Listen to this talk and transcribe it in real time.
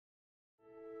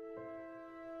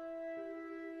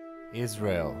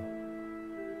Israel,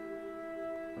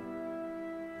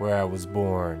 where I was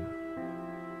born.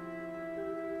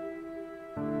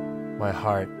 My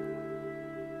heart,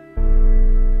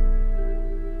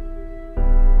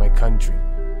 my country.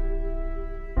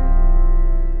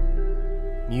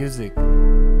 Music,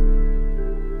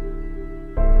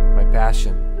 my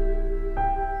passion.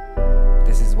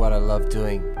 This is what I love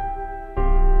doing,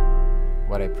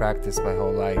 what I practiced my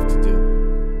whole life to do.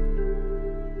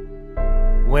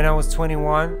 When I was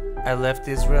 21, I left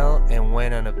Israel and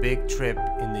went on a big trip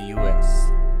in the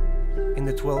US. In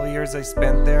the 12 years I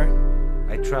spent there,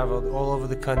 I traveled all over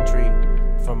the country,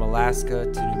 from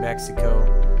Alaska to New Mexico,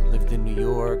 lived in New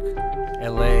York,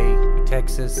 LA,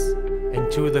 Texas, and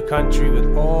toured the country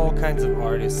with all kinds of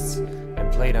artists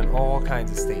and played on all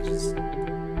kinds of stages.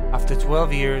 After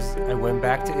 12 years, I went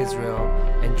back to Israel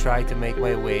and tried to make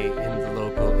my way in the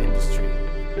local industry.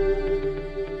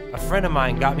 A friend of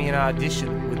mine got me an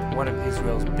audition with one of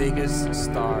Israel's biggest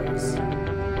stars.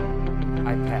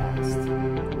 I passed.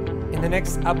 In the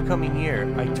next upcoming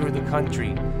year, I toured the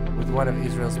country with one of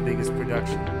Israel's biggest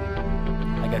productions.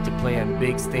 I got to play on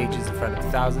big stages in front of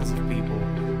thousands of people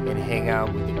and hang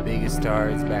out with the biggest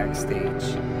stars backstage.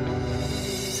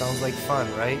 Sounds like fun,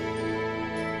 right?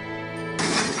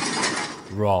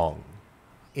 Wrong.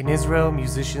 In Israel,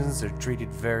 musicians are treated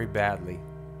very badly.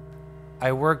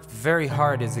 I worked very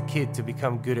hard as a kid to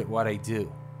become good at what I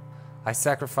do. I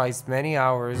sacrificed many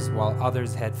hours while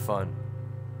others had fun.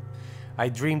 I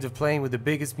dreamed of playing with the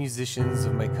biggest musicians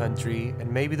of my country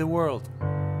and maybe the world.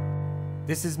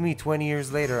 This is me 20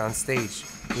 years later on stage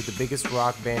with the biggest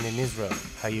rock band in Israel,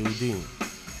 Hayudim.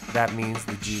 That means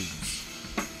the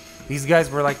Jews. These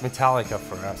guys were like Metallica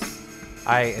for us.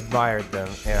 I admired them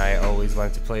and I always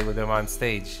wanted to play with them on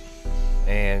stage.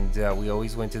 And we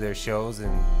always went to their shows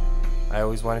and I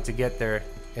always wanted to get there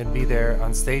and be there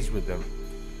on stage with them.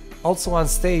 Also on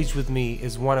stage with me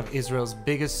is one of Israel's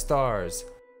biggest stars.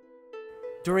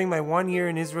 During my 1 year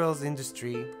in Israel's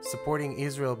industry, supporting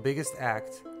Israel's biggest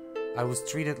act, I was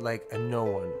treated like a no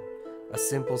one, a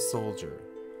simple soldier.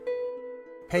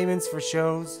 Payments for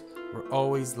shows were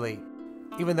always late.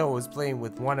 Even though I was playing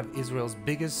with one of Israel's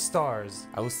biggest stars,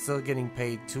 I was still getting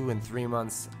paid 2 and 3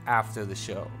 months after the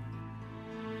show.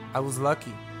 I was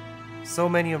lucky. So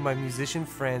many of my musician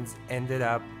friends ended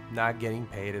up not getting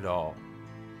paid at all.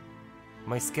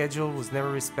 My schedule was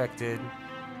never respected.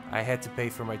 I had to pay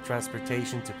for my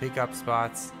transportation to pick up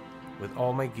spots with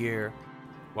all my gear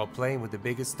while playing with the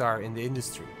biggest star in the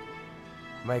industry.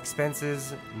 My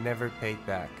expenses never paid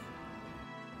back.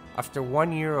 After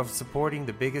 1 year of supporting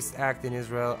the biggest act in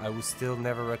Israel, I was still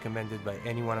never recommended by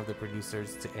any one of the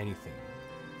producers to anything.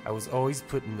 I was always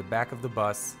put in the back of the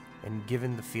bus and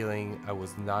given the feeling I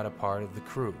was not a part of the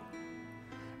crew.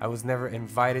 I was never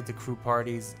invited to crew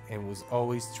parties and was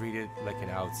always treated like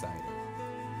an outsider.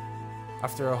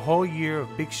 After a whole year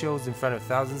of big shows in front of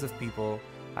thousands of people,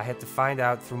 I had to find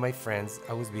out through my friends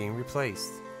I was being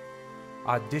replaced.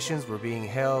 Auditions were being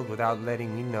held without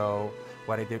letting me know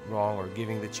what I did wrong or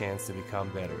giving the chance to become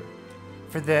better.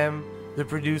 For them, the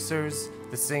producers,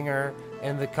 the singer,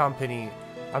 and the company,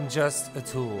 I'm just a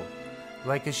tool.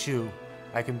 Like a shoe,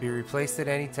 I can be replaced at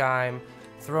any time,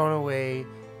 thrown away,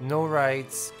 no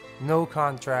rights, no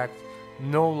contract,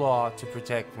 no law to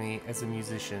protect me as a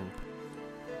musician.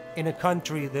 In a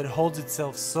country that holds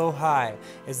itself so high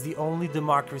as the only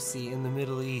democracy in the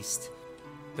Middle East,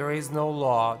 there is no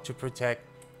law to protect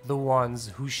the ones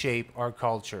who shape our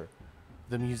culture,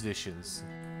 the musicians.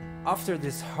 After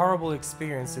this horrible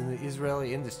experience in the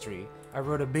Israeli industry, I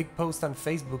wrote a big post on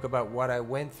Facebook about what I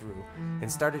went through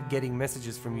and started getting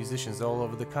messages from musicians all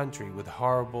over the country with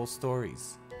horrible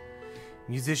stories.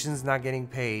 Musicians not getting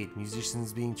paid,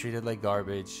 musicians being treated like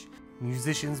garbage,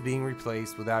 musicians being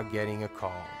replaced without getting a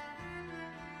call.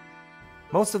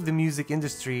 Most of the music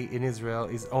industry in Israel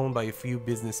is owned by a few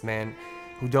businessmen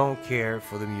who don't care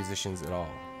for the musicians at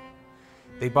all.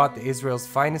 They bought the Israel's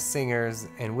finest singers,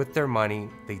 and with their money,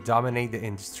 they dominate the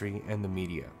industry and the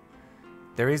media.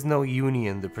 There is no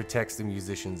union that protects the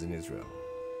musicians in Israel.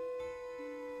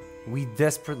 We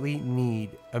desperately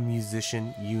need a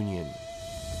musician union.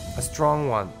 A strong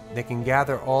one that can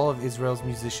gather all of Israel's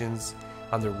musicians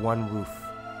under one roof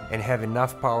and have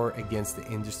enough power against the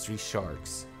industry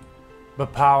sharks.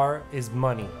 But power is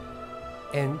money,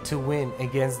 and to win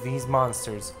against these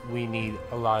monsters, we need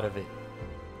a lot of it.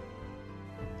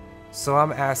 So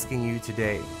I'm asking you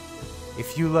today,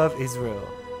 if you love Israel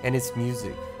and its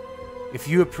music, if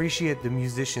you appreciate the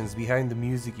musicians behind the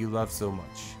music you love so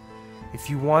much, if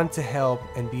you want to help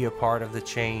and be a part of the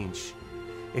change,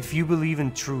 if you believe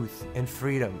in truth and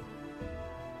freedom,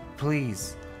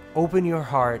 please open your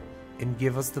heart and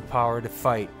give us the power to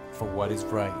fight for what is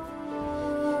right.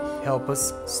 Help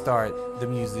us start the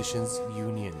Musicians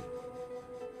Union.